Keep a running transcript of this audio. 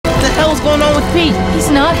hell's going on with Pete? He's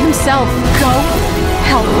not himself. Go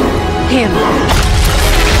help him.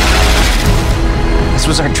 This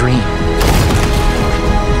was our dream.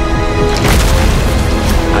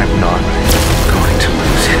 I'm not going to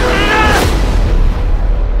lose him.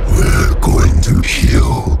 We're going to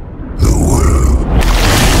kill the world.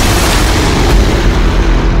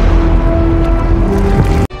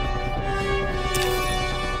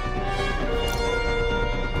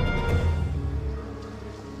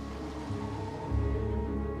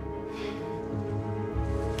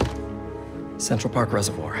 Central Park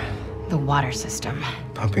Reservoir. The water system.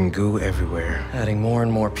 Pumping goo everywhere. Adding more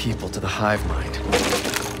and more people to the hive mind.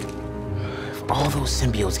 If all those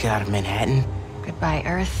symbiotes get out of Manhattan... Goodbye,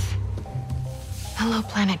 Earth. Hello,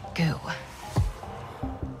 planet Goo.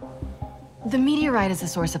 The meteorite is the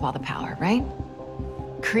source of all the power, right?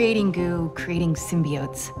 Creating goo, creating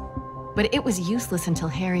symbiotes. But it was useless until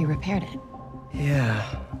Harry repaired it. Yeah.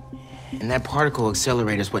 And that particle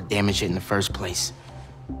accelerator's what damaged it in the first place.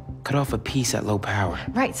 Cut off a piece at low power.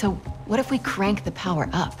 Right, so what if we crank the power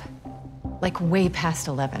up? Like way past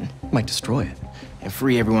 11? Might destroy it. And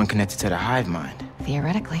free everyone connected to the hive mind.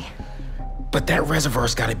 Theoretically. But that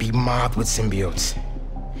reservoir's gotta be mobbed with symbiotes.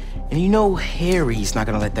 And you know Harry's not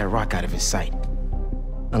gonna let that rock out of his sight.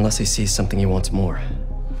 Unless he sees something he wants more.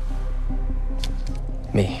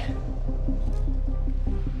 Me.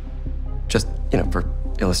 Just, for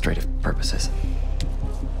illustrative purposes.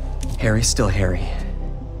 Harry's still Harry.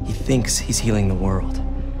 He thinks he's healing the world.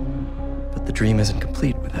 But the dream isn't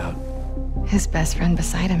complete without... his best friend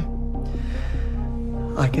beside him.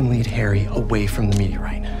 I can lead Harry away from the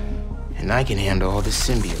meteorite. And I can handle all the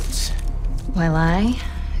symbiotes. While I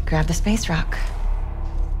grab the space rock.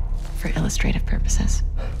 For illustrative purposes.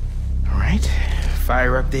 All right,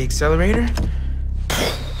 fire up the accelerator.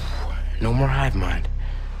 No more hive mind.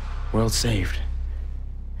 World saved.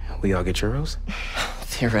 We all get churros?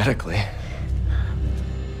 Theoretically.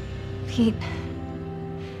 Pete,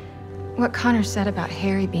 what Connor said about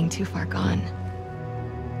Harry being too far gone.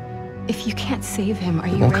 If you can't save him, are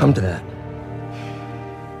you Won't ready? come to that.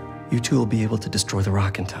 You two will be able to destroy the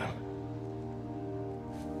rock in time.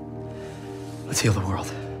 Let's heal the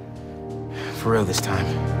world. For real this time.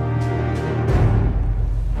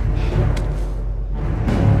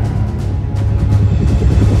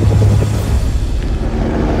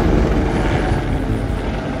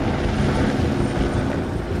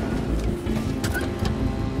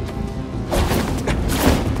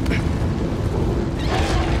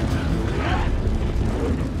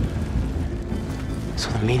 So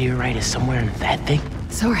the meteorite is somewhere in that thing?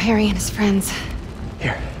 So are Harry and his friends.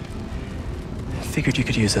 Here. Figured you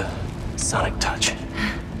could use a sonic touch.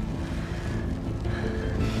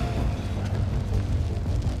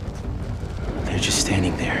 They're just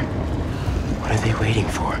standing there. What are they waiting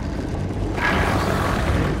for?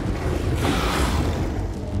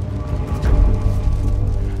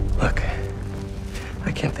 Look,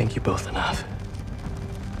 I can't thank you both enough.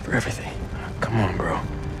 For everything. Come on, bro.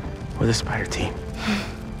 We're the Spider team.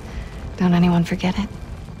 Don't anyone forget it.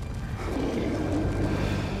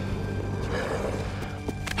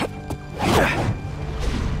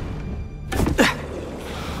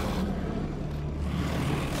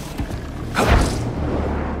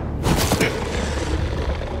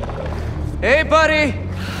 Hey, buddy!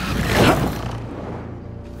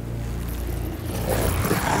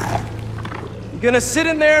 You gonna sit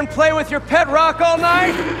in there and play with your pet rock all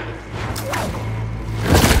night?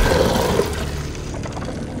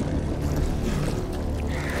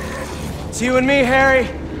 It's you and me, Harry.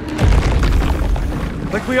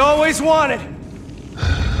 Like we always wanted.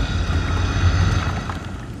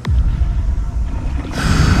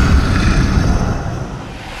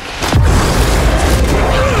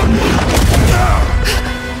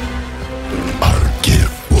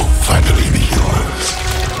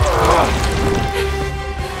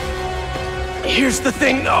 Here's the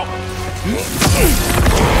thing, though.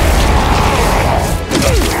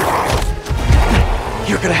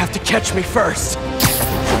 You're gonna have to catch me first.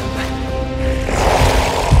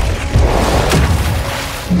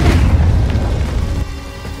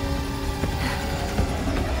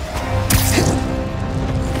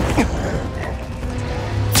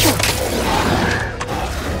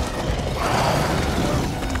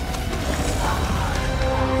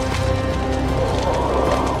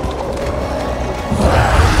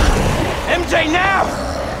 MJ, now!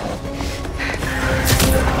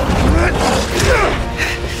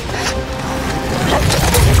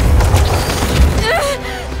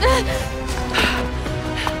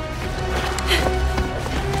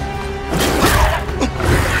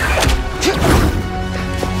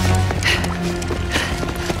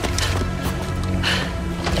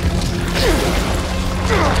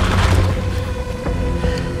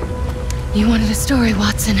 You wanted a story,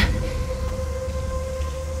 Watson.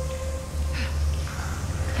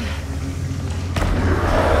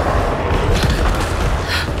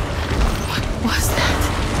 What was that?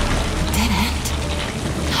 Dead end?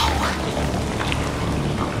 No.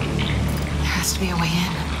 There has to be a way in.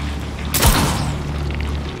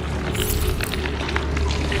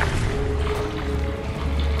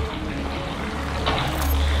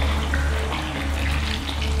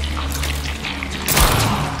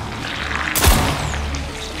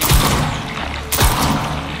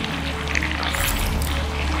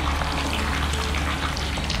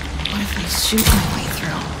 Shoot my way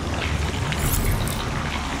through.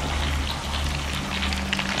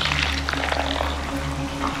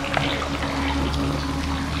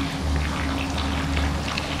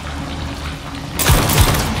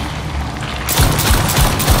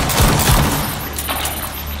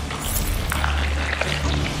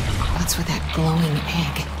 What's with that glowing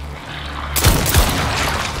egg?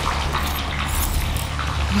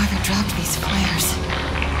 Whoever dropped these flares,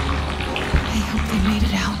 I hope they made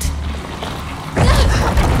it out.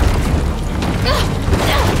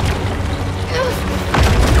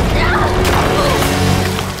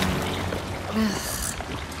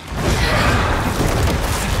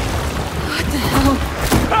 What the hell?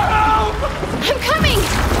 I'm coming!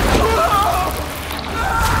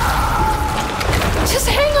 Just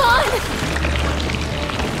hang on!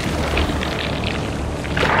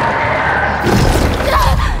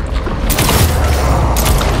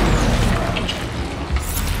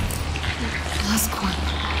 Oscorp.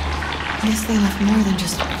 I guess they left more than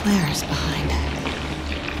just flares behind.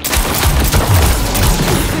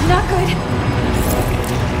 Not good.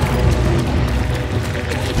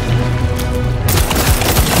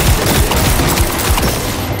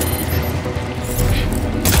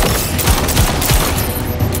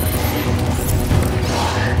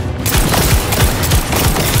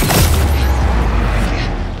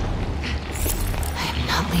 I am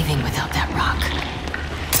not leaving without that rock.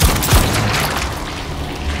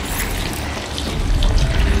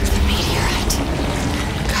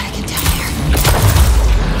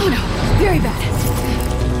 Oh no, very bad.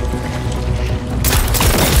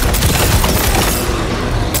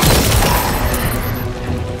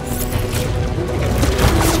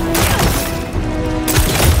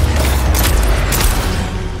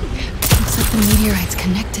 Looks like the meteorite's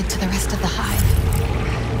connected to the rest of the hive.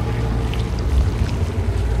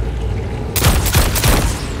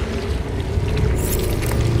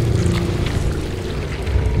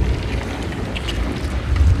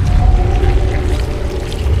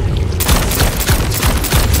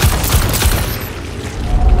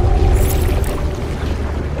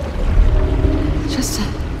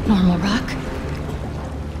 Normal rock.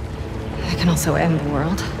 That can also end the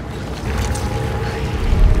world.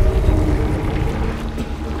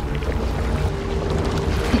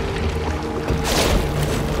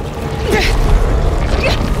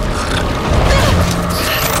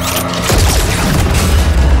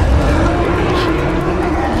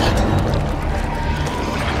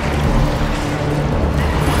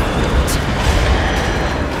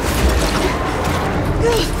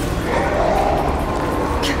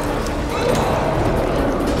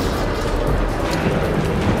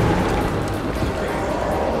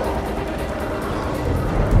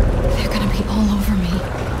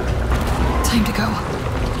 Time to go.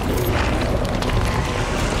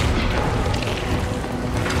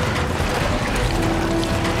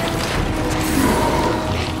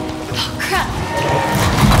 Oh, crap.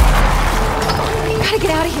 Gotta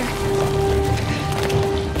get out of here.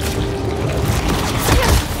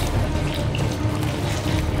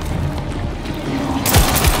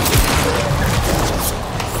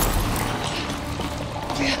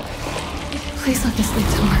 Please let this lead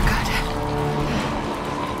somewhere good.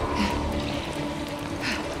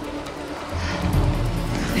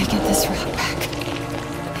 Get this rock back.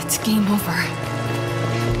 It's game over.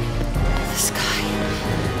 The sky.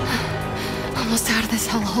 Almost out of this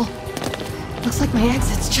hellhole. Looks like my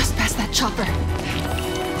exit's just past that chopper.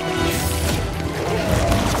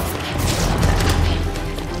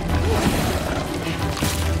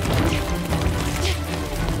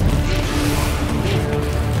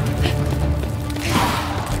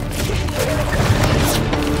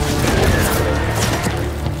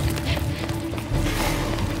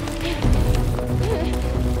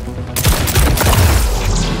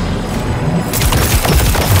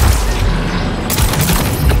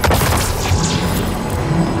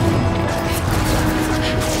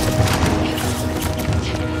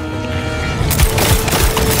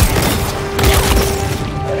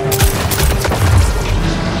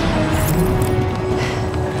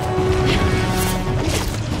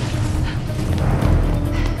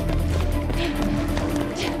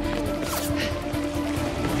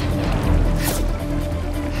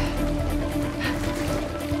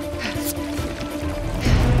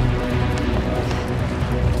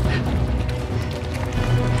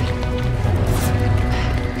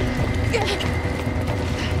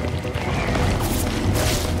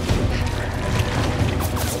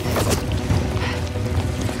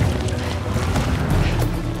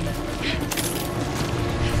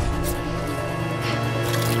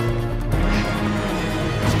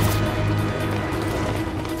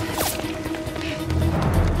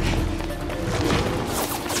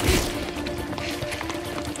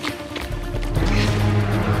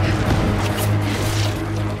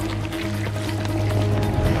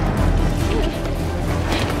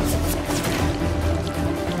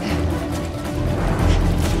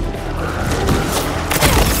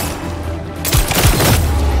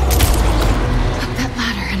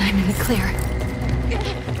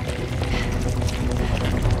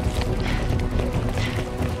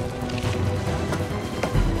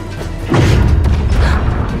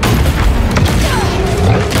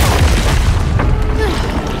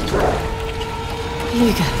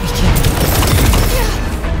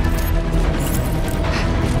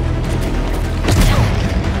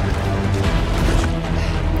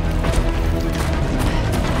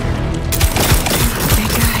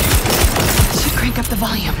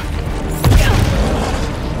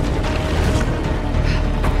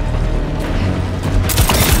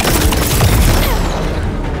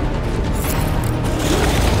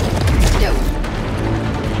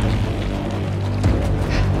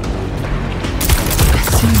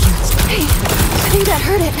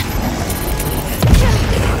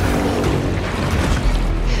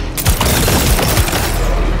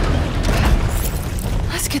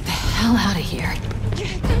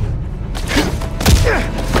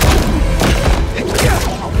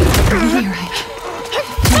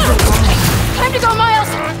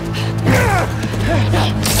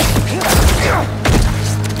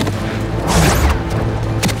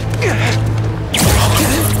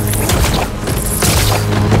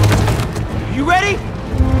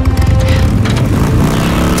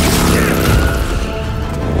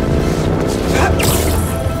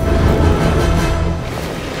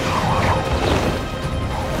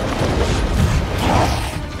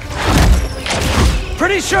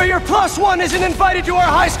 sure your +1 isn't invited to our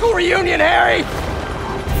high school reunion, Harry?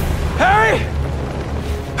 Harry?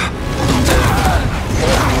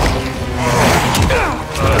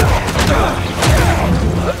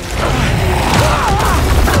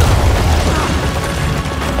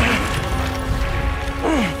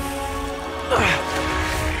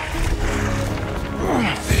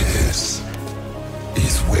 This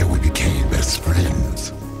is where we became best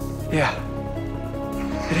friends. Yeah,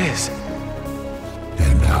 it is.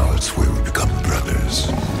 And now it's where we become brothers.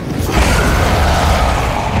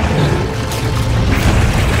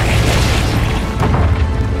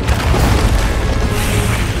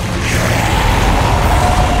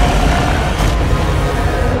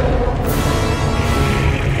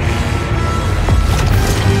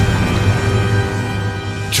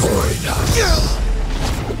 Join us.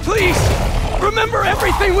 Please, remember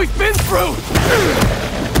everything we've been through!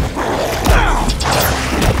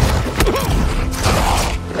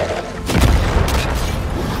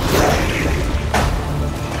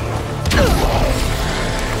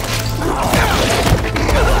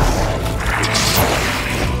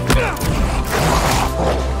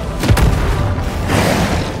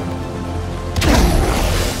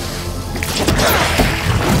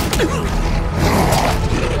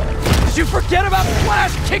 Did you forget about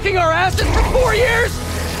Flash kicking our asses for 4 years?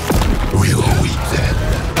 We owe each other.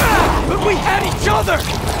 But we had each other!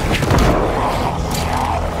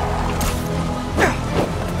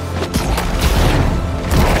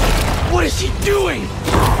 What is he doing?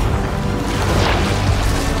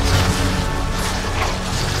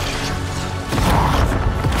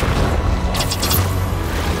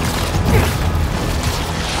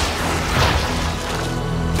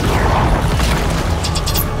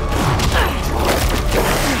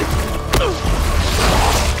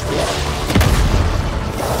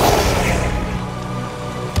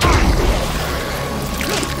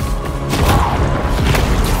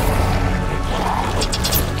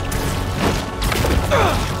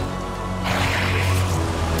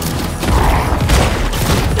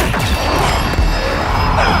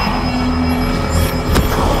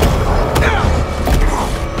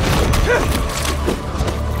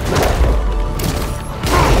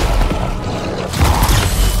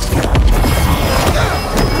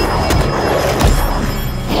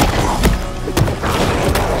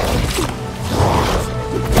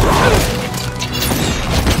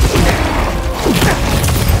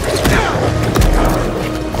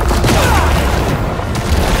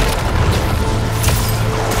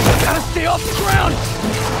 Off the ground!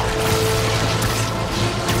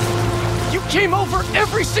 You came over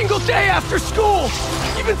every single day after school!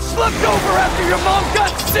 Even slept over after your mom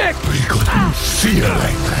got sick! We couldn't feel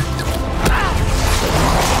like that.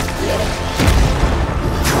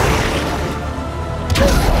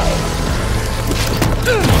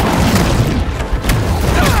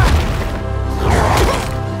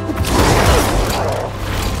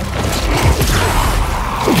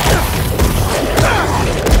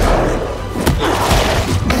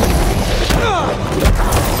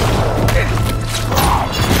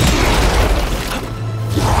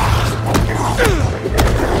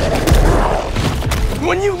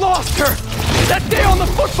 When you lost her, that day on the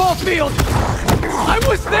football field, I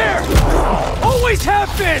was there! Always have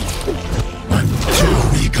been!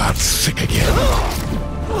 Until we got sick again.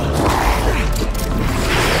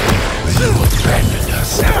 You abandoned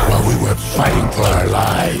us while we were fighting for our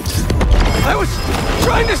lives. I was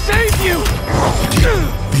trying to save you!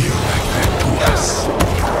 Didn't feel like that to us.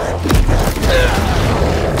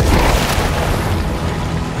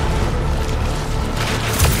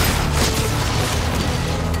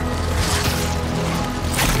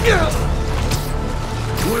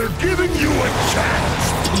 We're giving you a chance.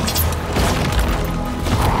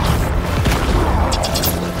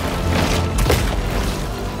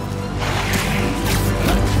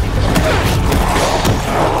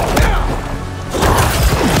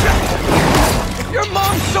 Your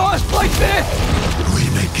mom saw us like this! We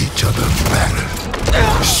make each other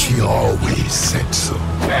better. She always said so.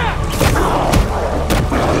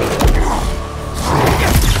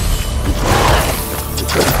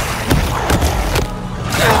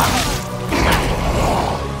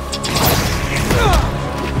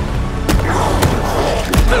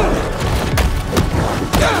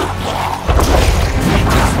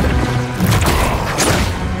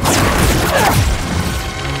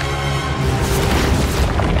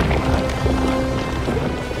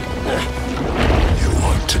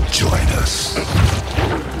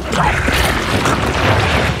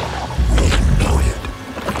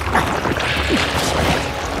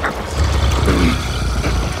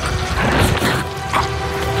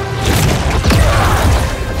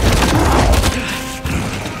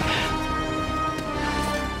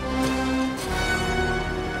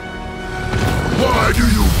 Why do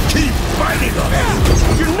you keep fighting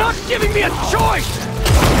us? You're not giving me a choice!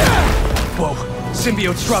 Whoa,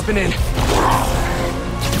 symbiote's dropping in.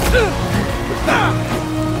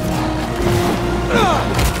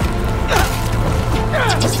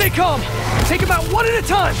 Stay calm. Take him out one at a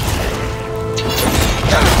time.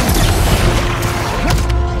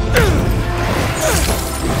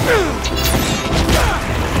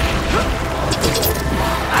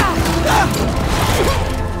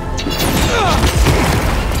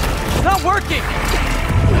 Not working.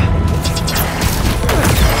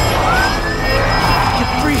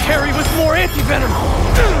 Get free Harry with more anti-venom.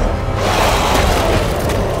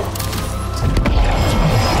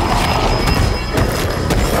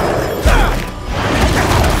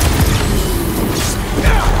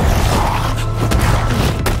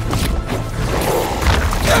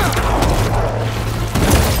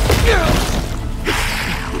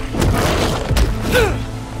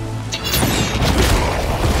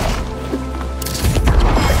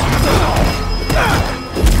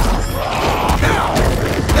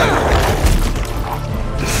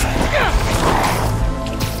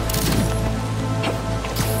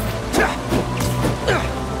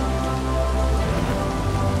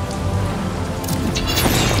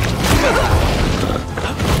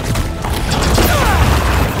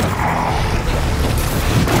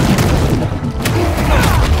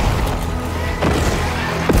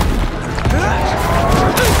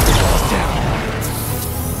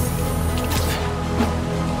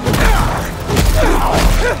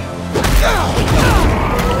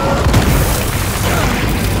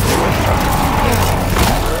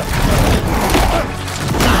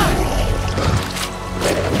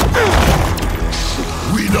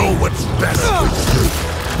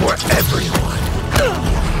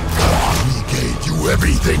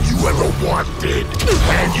 Everything you ever wanted,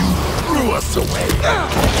 and you threw us away.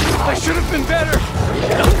 I should have been better.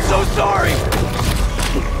 I'm so sorry.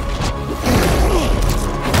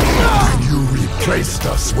 When you replaced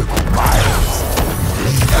us with Miles,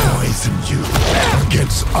 he poisoned you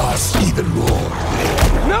against us even more.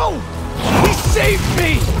 No! He saved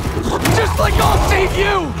me! Just like I'll save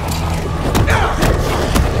you!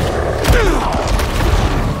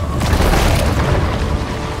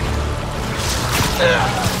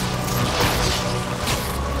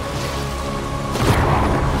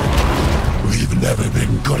 We've never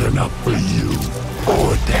been good enough for you,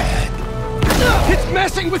 or Dad. It's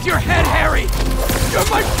messing with your head, Harry! You're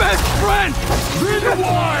my best friend! Then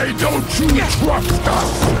why don't you trust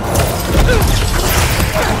us?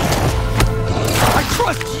 I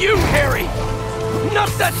trust you, Harry! Not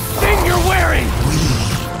that thing you're wearing! We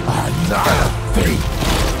are not a thing.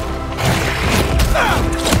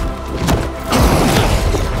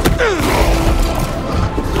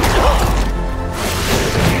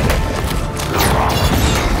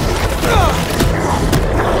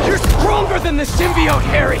 You're stronger than the symbiote,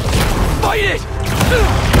 Harry! Fight it!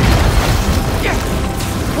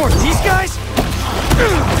 Or these guys?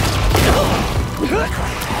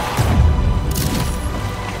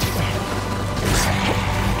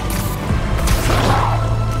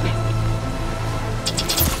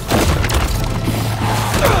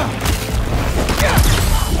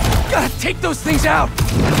 Gotta take those things out!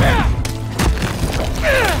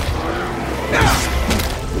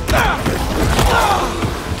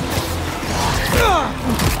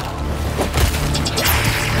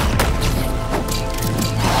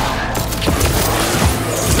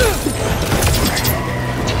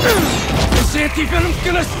 This anti-venom's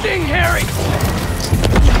gonna sting, Harry!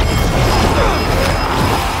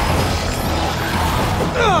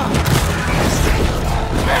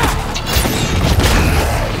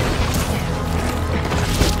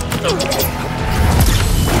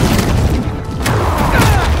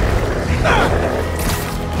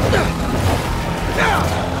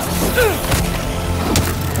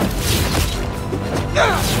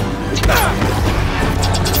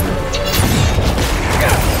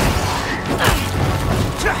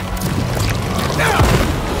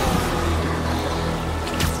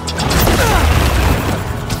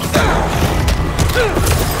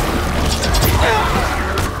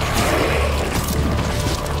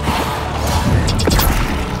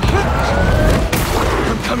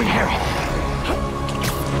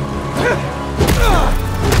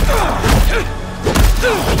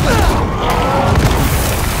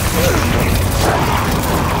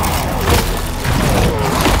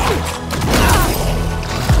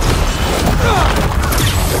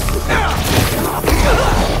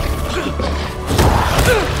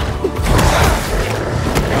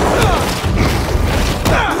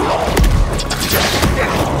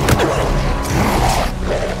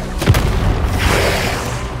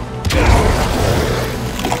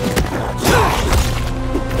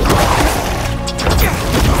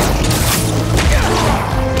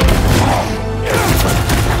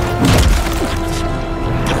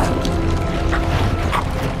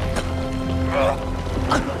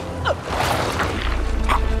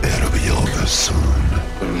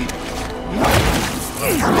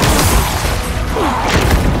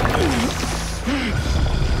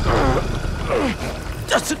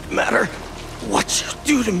 doesn't matter what you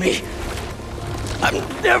do to me. I'm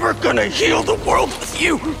never gonna heal the world with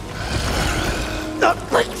you. Not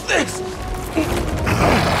like this.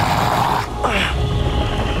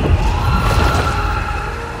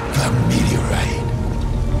 The meteorite.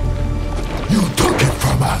 You took it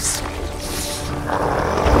from us.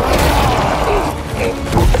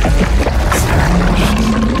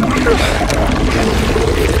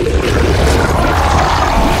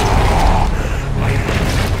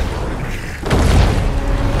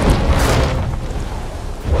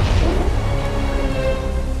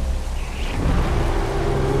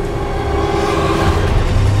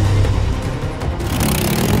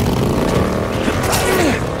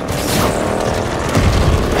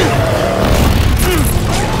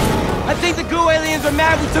 I think the goo aliens are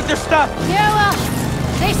mad we took their stuff. Yeah, well,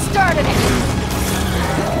 they started it.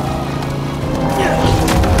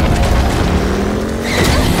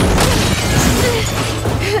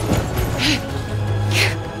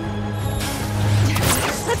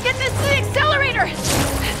 Let's get this to the accelerator!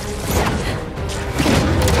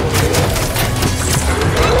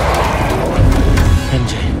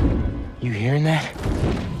 MJ, you hearing that?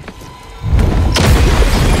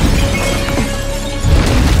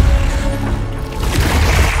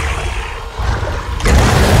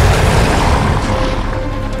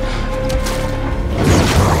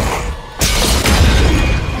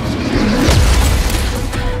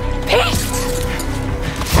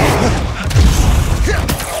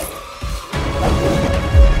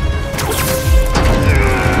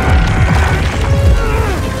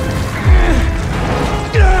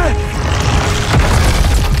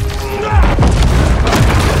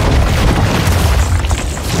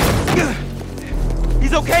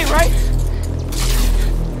 He's okay, right?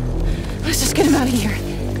 Let's just get him out of here.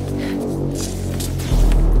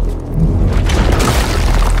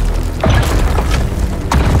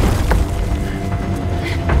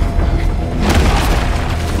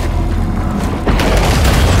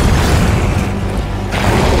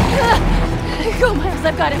 Go, Miles,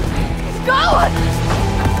 I've got him. Go!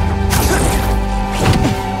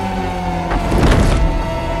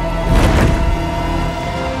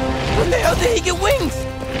 When the hell did he get wings?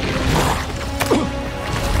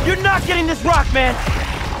 You're not getting this rock, man!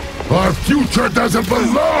 Our future doesn't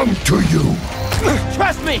belong to you.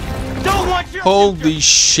 Trust me! Don't want your Holy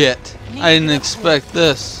shit. I didn't expect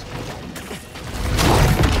this.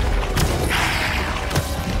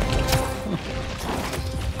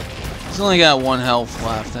 He's only got 1 health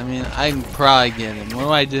left. I mean, I can probably get him. What do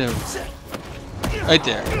I do? Right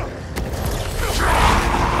there.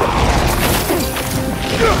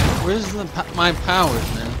 Where's my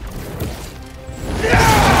powers, man?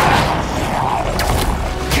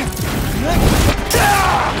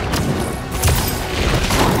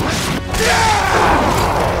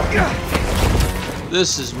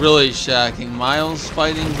 This is really shocking. Miles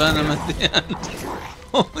fighting Venom at the end.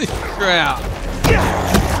 Holy crap.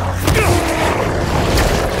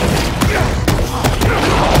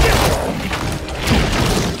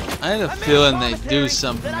 I had a feeling they'd do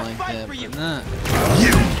something like that, but not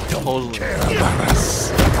You don't totally. care about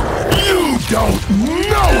us. You don't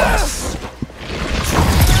know us.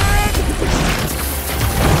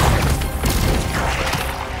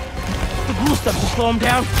 The blue stuff to slow him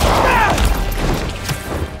down.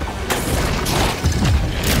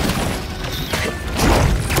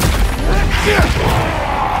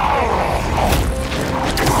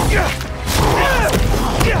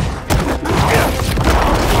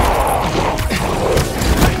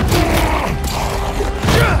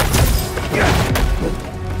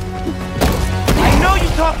 I know you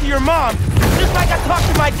talked to your mom, just like I talked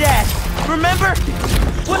to my dad. Remember?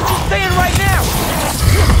 What's she saying right now?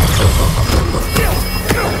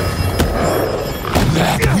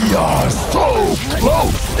 That we are so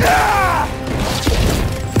close.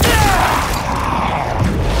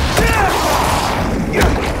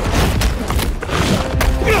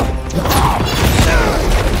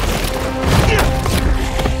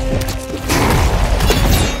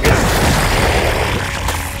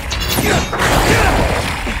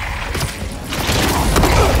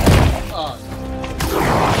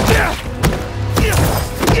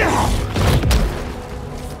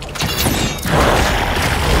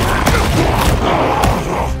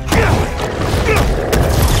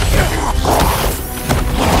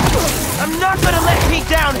 I'm not gonna let Pete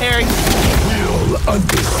down, Harry. We'll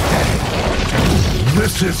understand.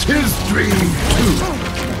 This is his dream, too.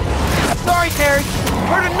 Sorry, Harry.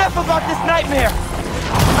 Heard enough about this nightmare.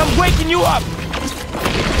 I'm waking you up.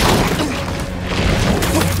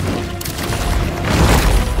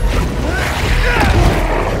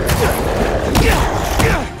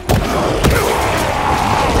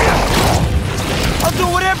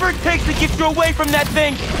 get you away from that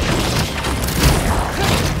thing!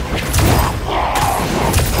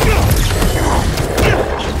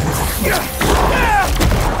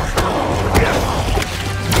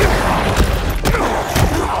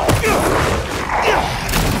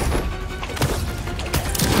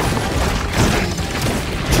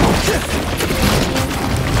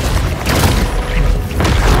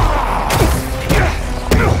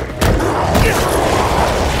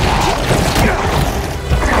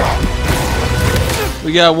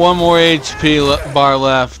 We got one more HP bar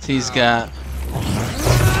left. He's got.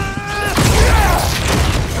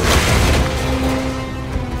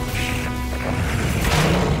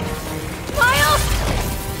 Miles!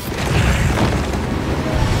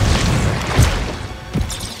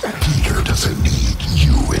 Peter doesn't need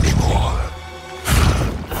you anymore.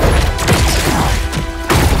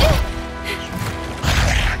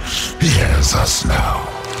 He has us now.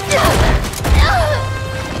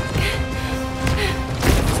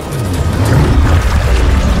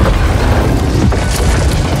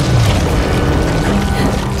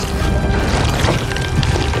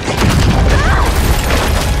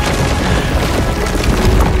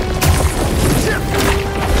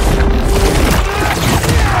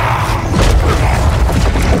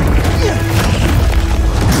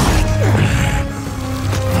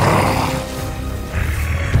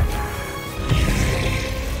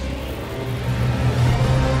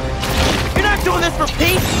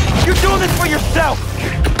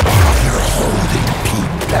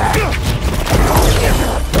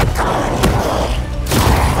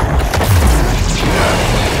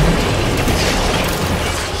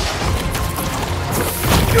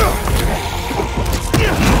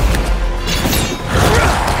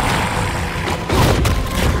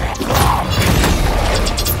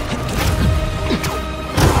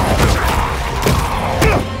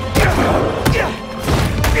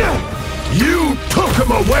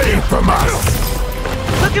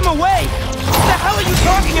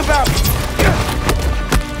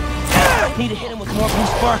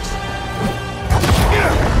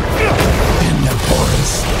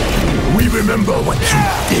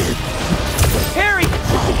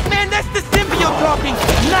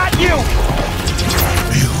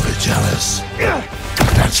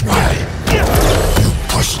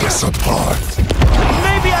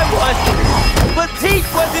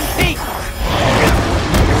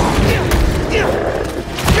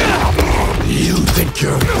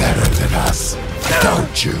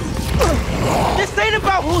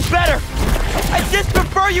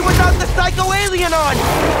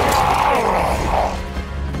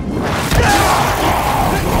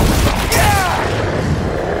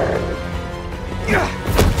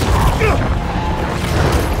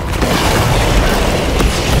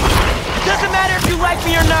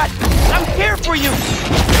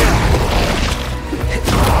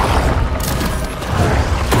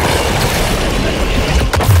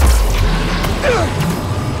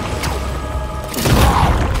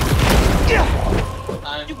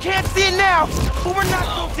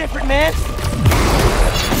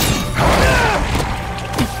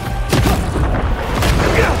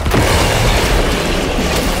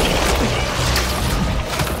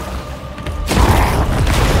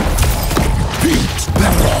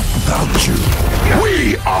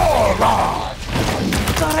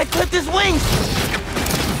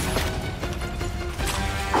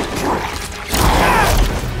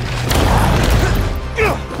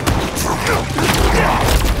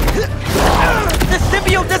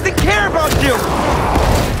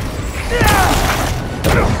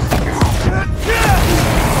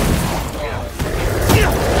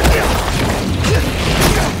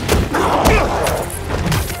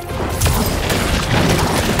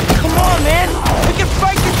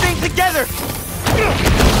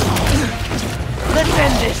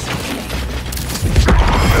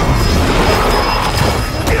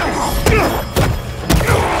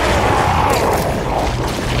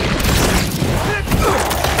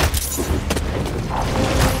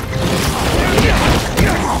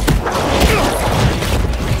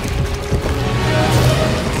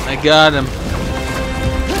 Got him.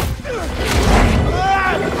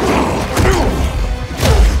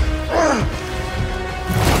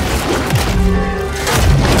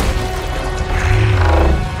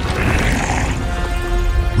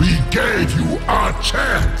 We gave you our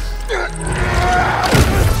chance.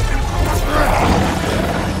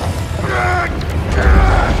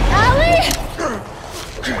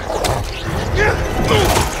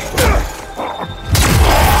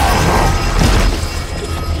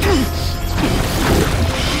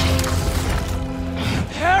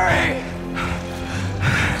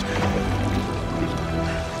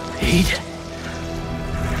 Pete?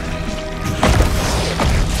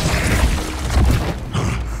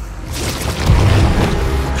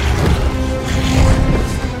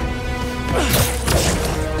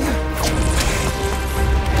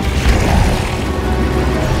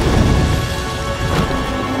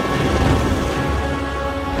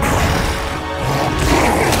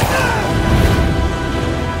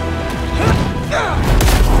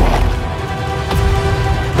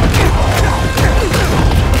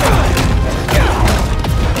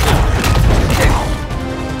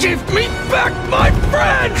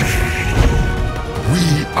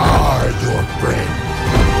 We are your friend.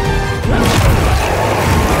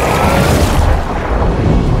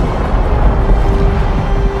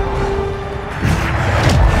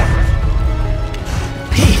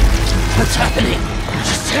 Pete, what's happening?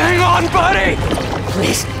 Just hang on, buddy!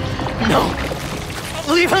 Please, no.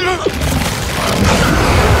 Leave him alone.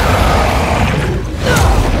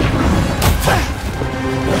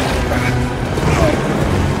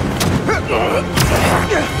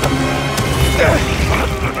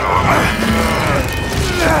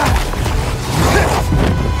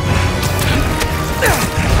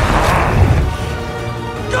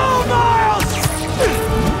 Go, Miles!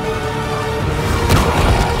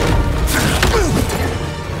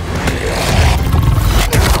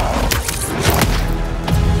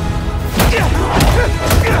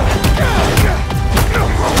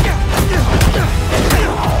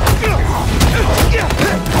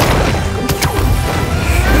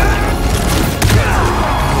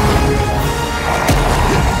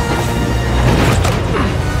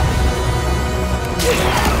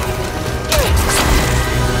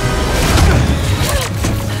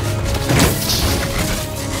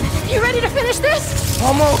 You ready to finish this?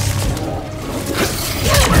 Almost.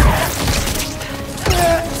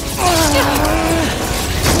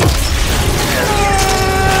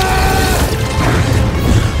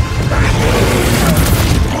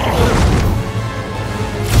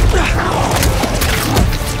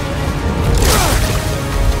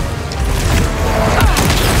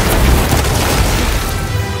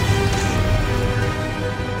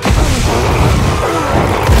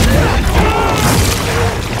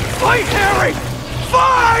 Fight, Harry!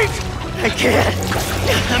 Fight! I can't.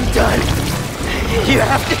 I'm done. You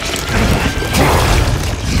have to...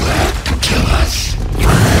 You have to kill us.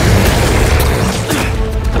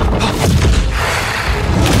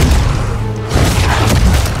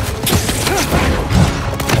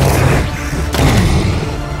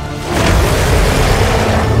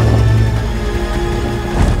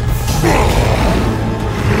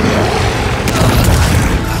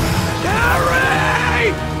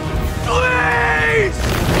 Harry! Please!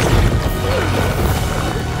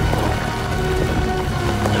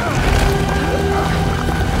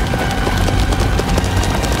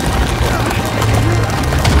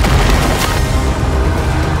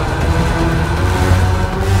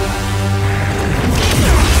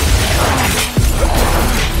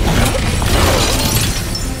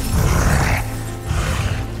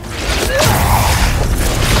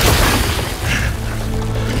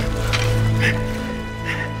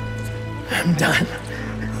 I'm done.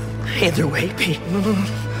 Either way, Pete.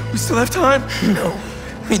 We still have time? No,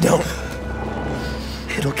 we don't.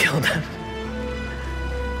 It'll kill them.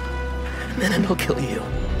 And then it'll kill you.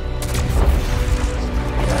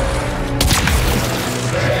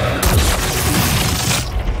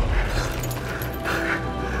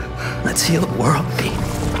 Let's heal the world, Pete.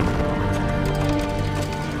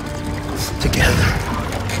 Together.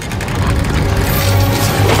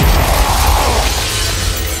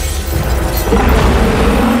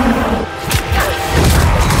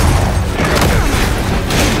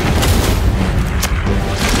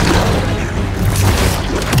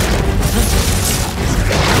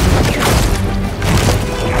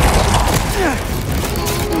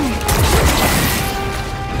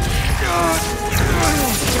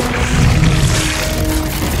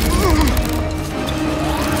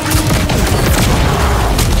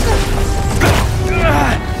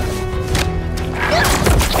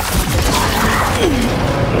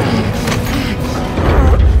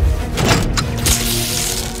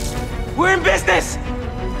 We're in business!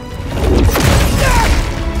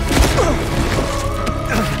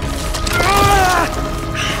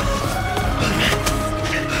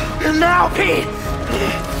 And now, Pete!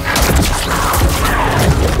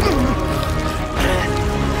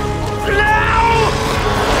 Now!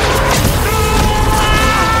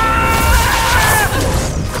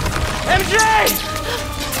 MJ!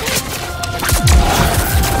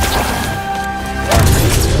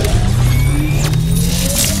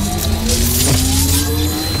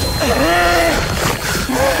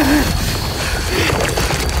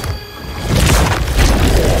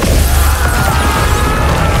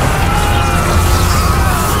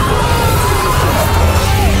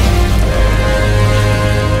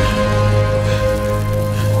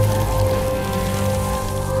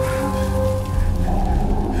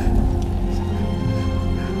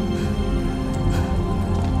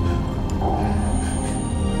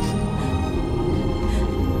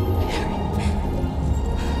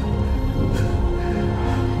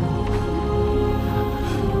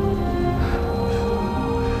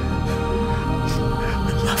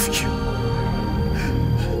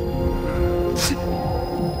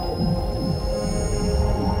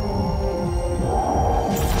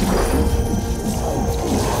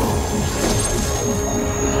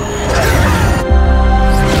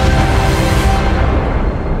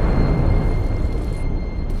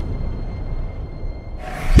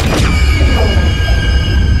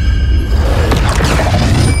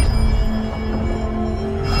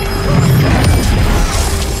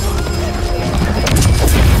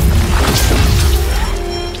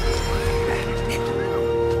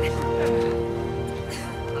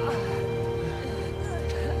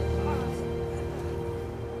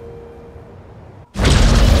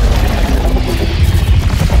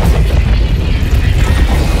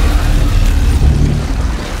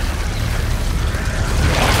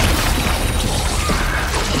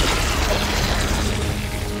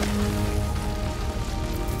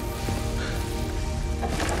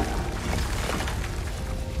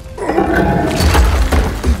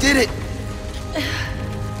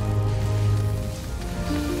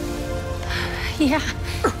 Yeah.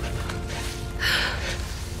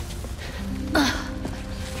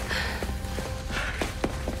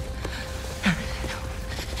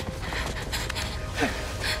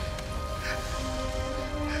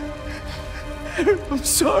 I'm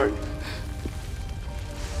sorry.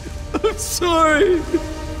 I'm sorry.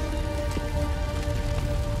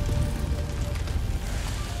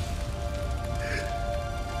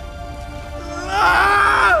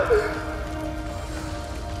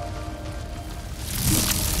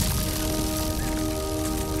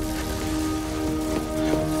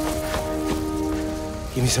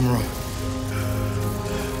 Give me some room.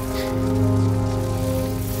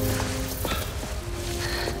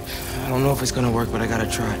 I don't know if it's gonna work, but I gotta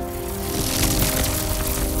try.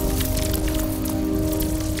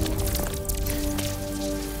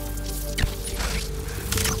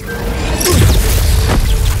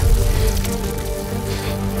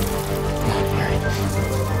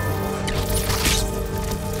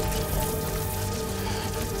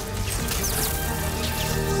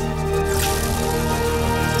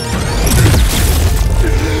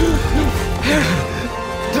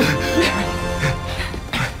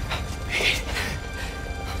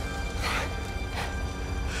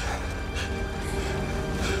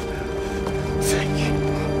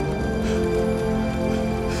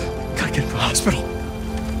 Get to the hospital.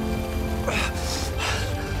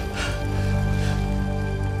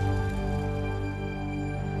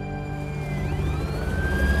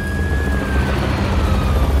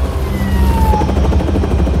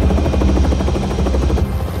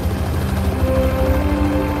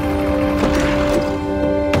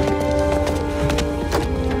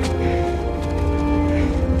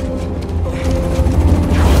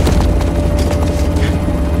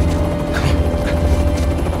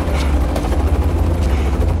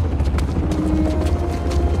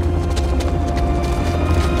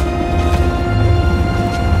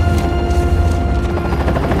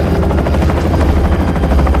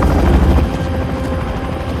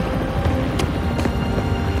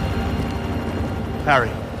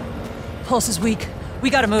 Harry. Pulse is weak. We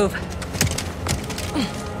gotta move.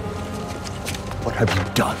 What have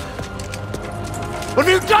you done? What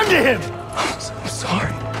have you done to him? I'm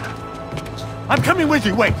sorry. I'm coming with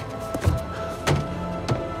you. Wait.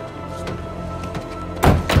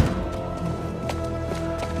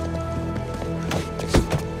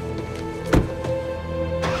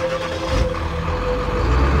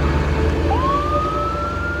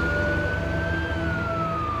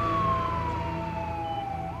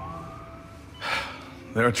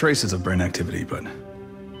 There are traces of brain activity, but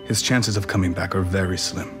his chances of coming back are very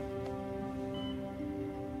slim.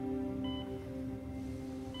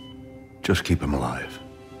 Just keep him alive.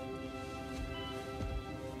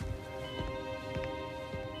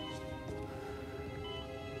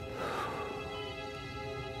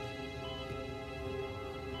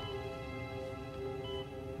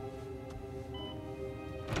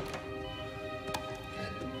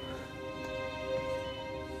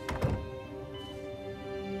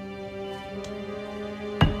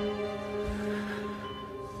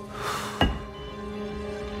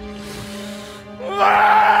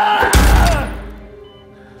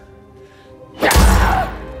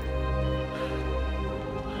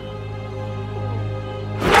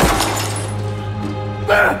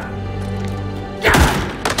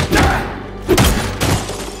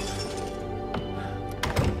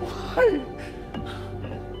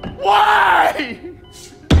 Why?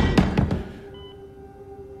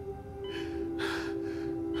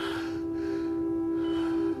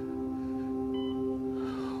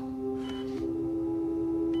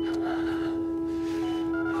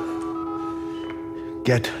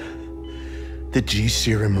 Get the G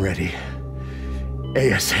serum ready.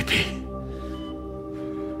 ASAP.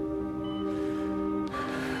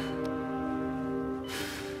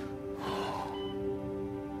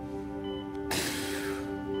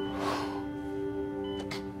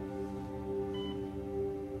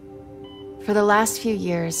 For the last few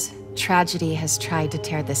years, tragedy has tried to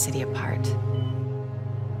tear the city apart.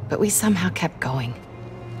 But we somehow kept going.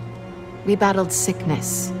 We battled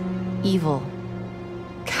sickness, evil,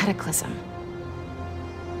 cataclysm.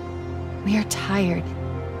 We are tired,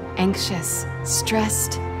 anxious,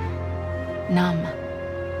 stressed, numb.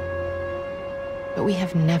 But we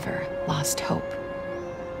have never lost hope.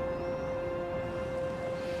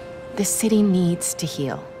 The city needs to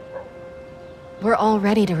heal. We're all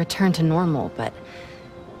ready to return to normal, but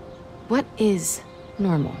what is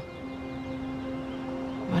normal?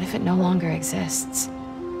 What if it no longer exists?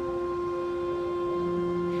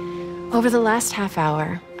 Over the last half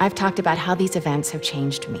hour, I've talked about how these events have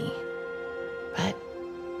changed me. But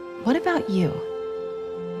what about you?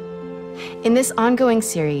 In this ongoing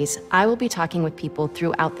series, I will be talking with people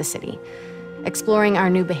throughout the city, exploring our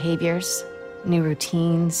new behaviors, new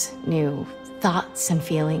routines, new thoughts and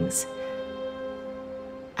feelings.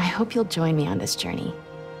 I hope you'll join me on this journey.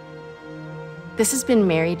 This has been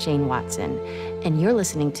Mary Jane Watson, and you're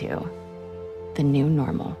listening to The New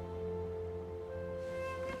Normal.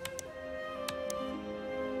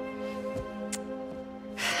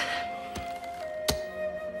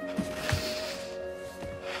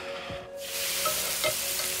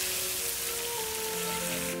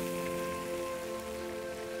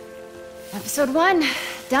 Episode 1,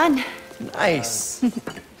 done. Nice.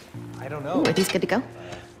 I don't know. Are these good to go?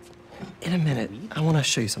 In a minute, I want to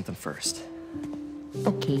show you something first.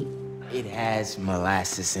 Okay. It has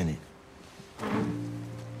molasses in it.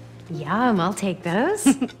 Yum, I'll take those.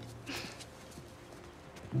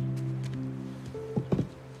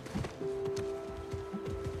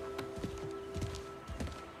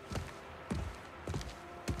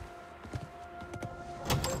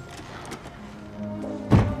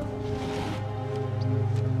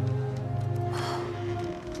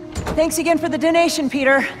 Thanks again for the donation,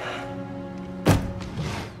 Peter.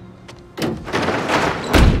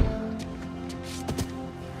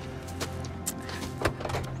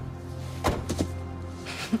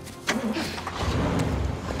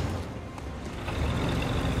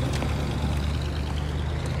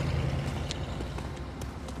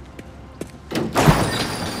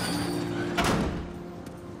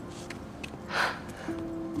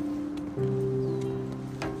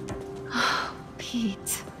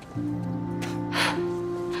 Pete.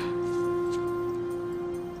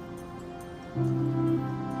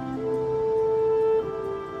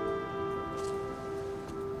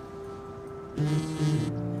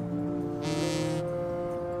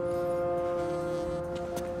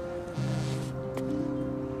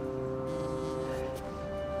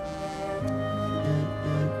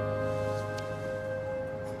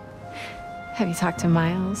 Have you talked to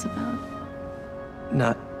Miles about...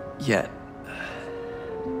 Not yet.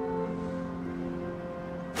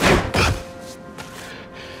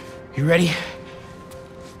 You ready?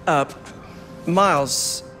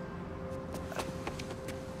 Miles,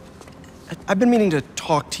 I've been meaning to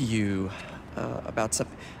talk to you about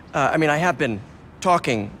something. I mean, I have been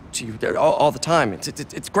talking to you all the time.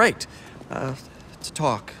 It's great to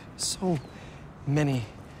talk. So many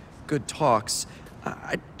good talks.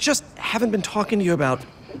 I just haven't been talking to you about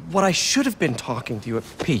what I should have been talking to you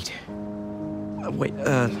about. Pete. Wait,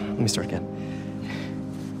 let me start again.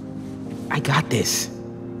 I got this.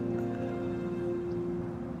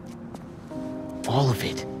 All of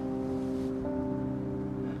it.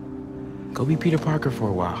 Go be Peter Parker for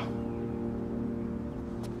a while.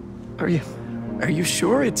 Are you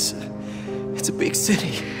sure? It's a big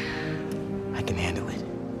city. I can handle it.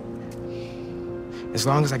 As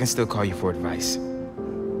long as I can still call you for advice.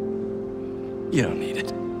 You don't need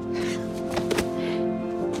it.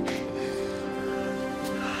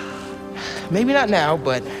 Maybe not now,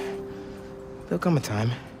 but there'll come a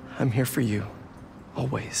time. I'm here for you.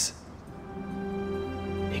 Always.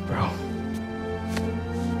 Big bro.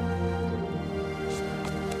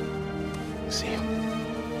 See you.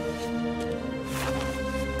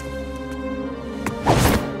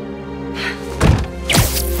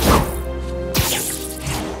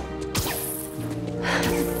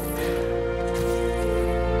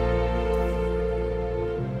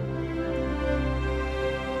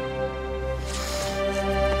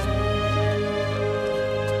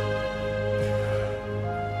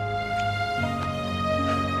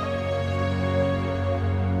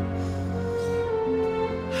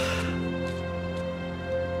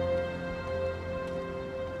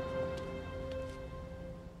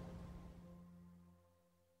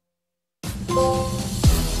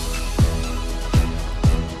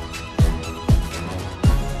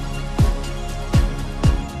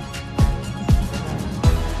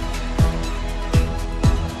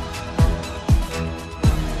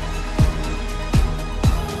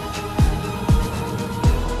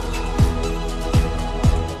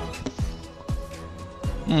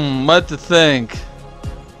 What to think?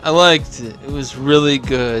 I liked it. It was really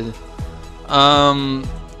good. I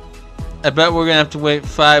bet we're gonna have to wait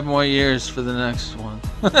 5 more years for the next one.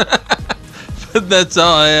 But that's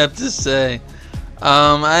all I have to say.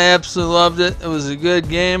 I absolutely loved it. It was a good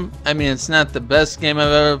game. I mean, it's not the best game I've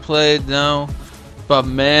ever played, no. But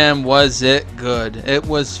man, was it good. It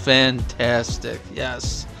was fantastic,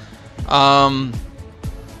 yes.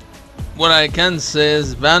 What I can say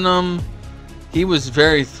is Venom, he was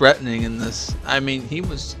very threatening in this. I mean, he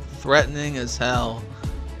was threatening as hell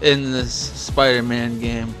in this Spider-Man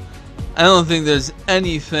game. I don't think there's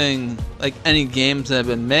anything, like any games that have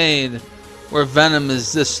been made where Venom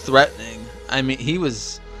is this threatening. I mean, it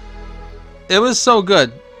was so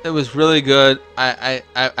good. It was really good. I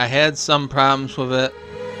had some problems with it,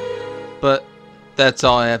 but that's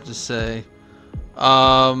all I have to say.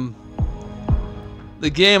 The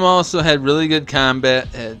game also had really good combat.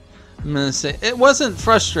 I'm gonna say it wasn't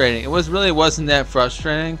frustrating. It really wasn't that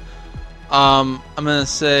frustrating. I'm gonna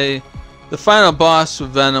say the final boss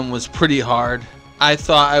with Venom was pretty hard. I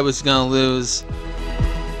thought I was gonna lose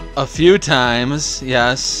a few times,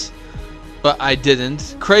 yes, but I didn't.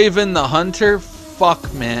 Kraven the Hunter,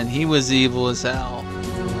 fuck man, he was evil as hell.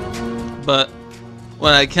 But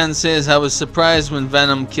what I can say is I was surprised when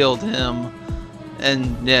Venom killed him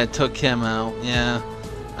and yeah, took him out. Yeah,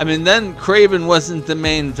 I mean, then Kraven wasn't the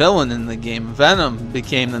main villain in the game. Venom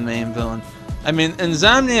became the main villain. I mean,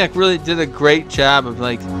 Insomniac really did a great job of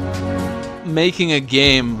like making a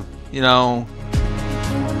game, you know,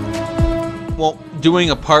 well,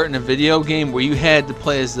 doing a part in a video game where you had to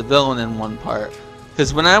play as the villain in one part.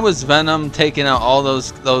 Because when I was Venom, taking out all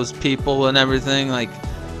those people and everything, like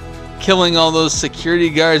killing all those security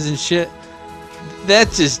guards and shit,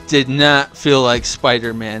 that just did not feel like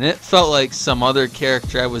Spider-Man. It felt like some other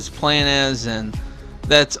character I was playing as, and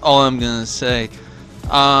that's all I'm gonna say.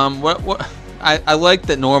 I like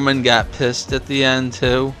that Norman got pissed at the end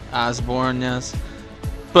too. Osborn, yes.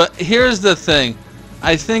 But here's the thing.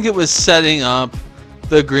 I think it was setting up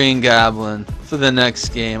the Green Goblin for the next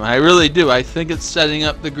game. I really do. I think it's setting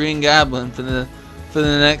up the Green Goblin for the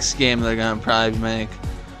next game they're gonna probably make.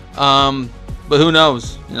 But who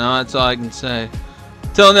knows? You know, that's all I can say.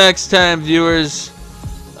 Till next time, viewers.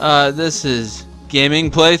 This is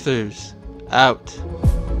Gaming Playthroughs out.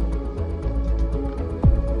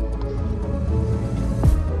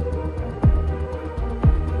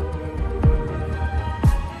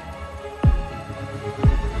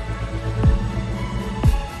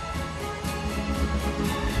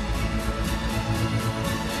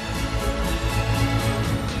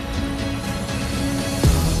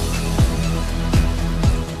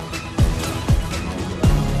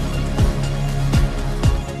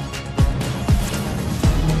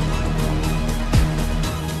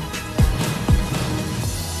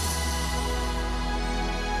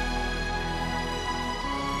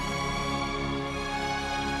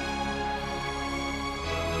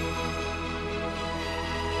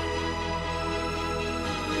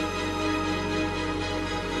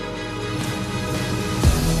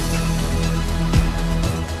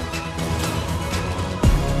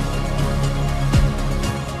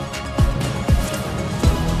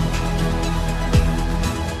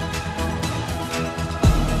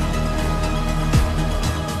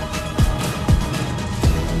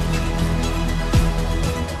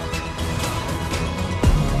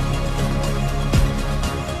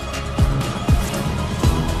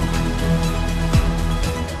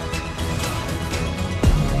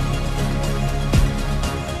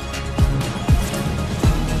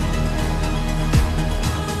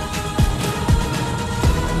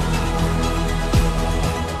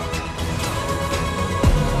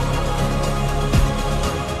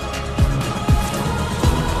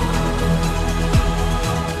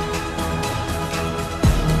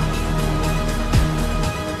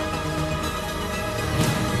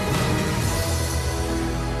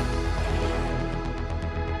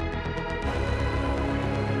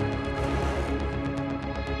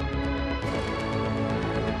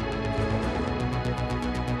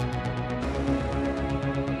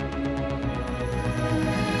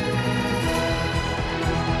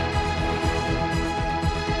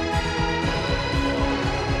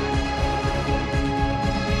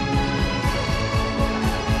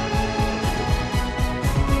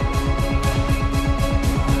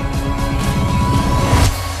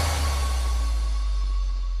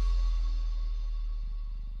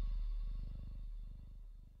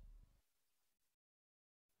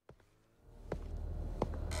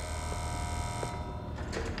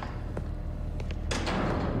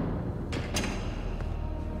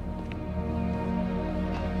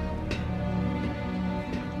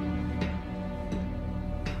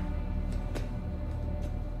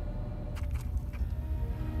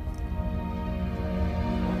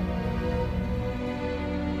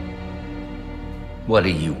 What do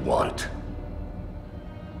you want?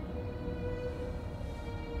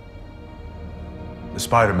 The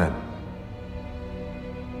Spider-Men.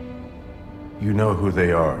 You know who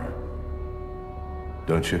they are,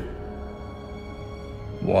 don't you?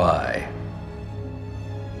 Why?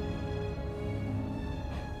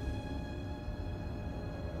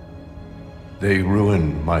 They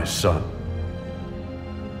ruined my son.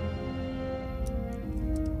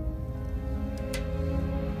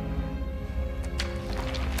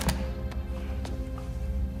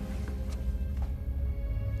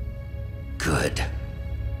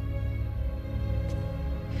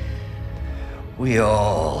 We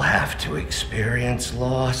all have to experience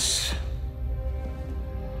loss.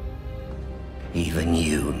 Even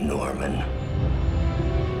you, Norman.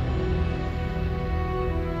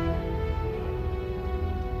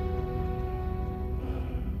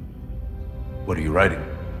 What are you writing?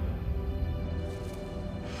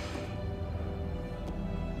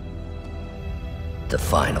 The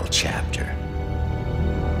final chapter.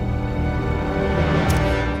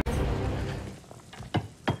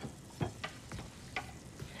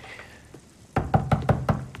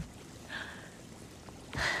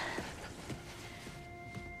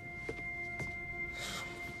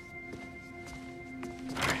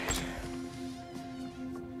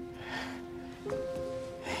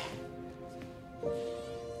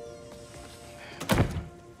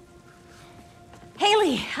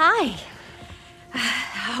 Haley, hi. I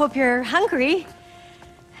hope you're hungry.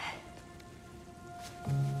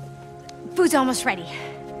 Food's almost ready.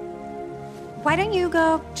 Why don't you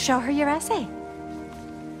go show her your essay?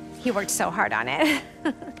 He worked so hard on it.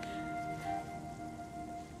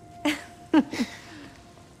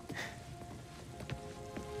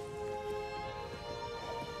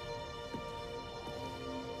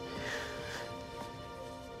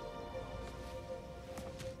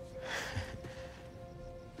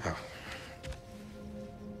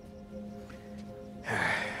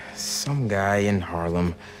 Some guy in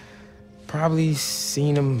Harlem. Probably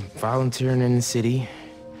seen him volunteering in the city,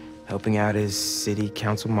 helping out his city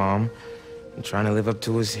council mom, and trying to live up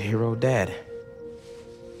to his hero dad.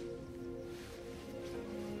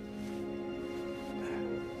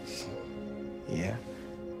 Yeah.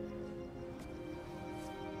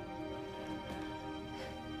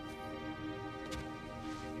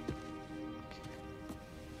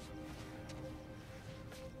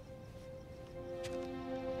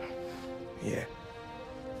 Yeah.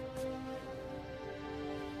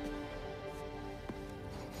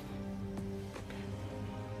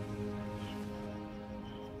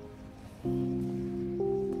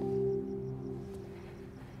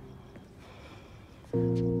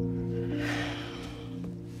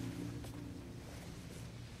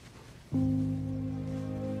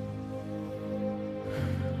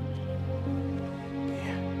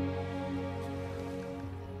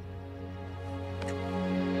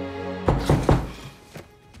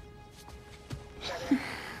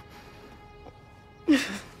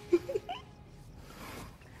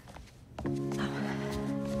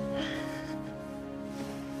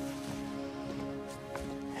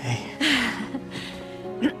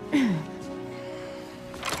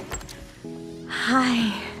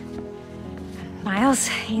 Hi. Miles,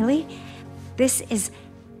 Haley, this is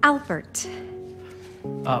Albert.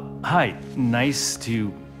 Hi. Nice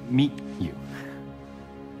to meet you.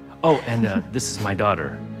 Oh, and this is my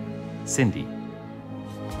daughter, Cindy.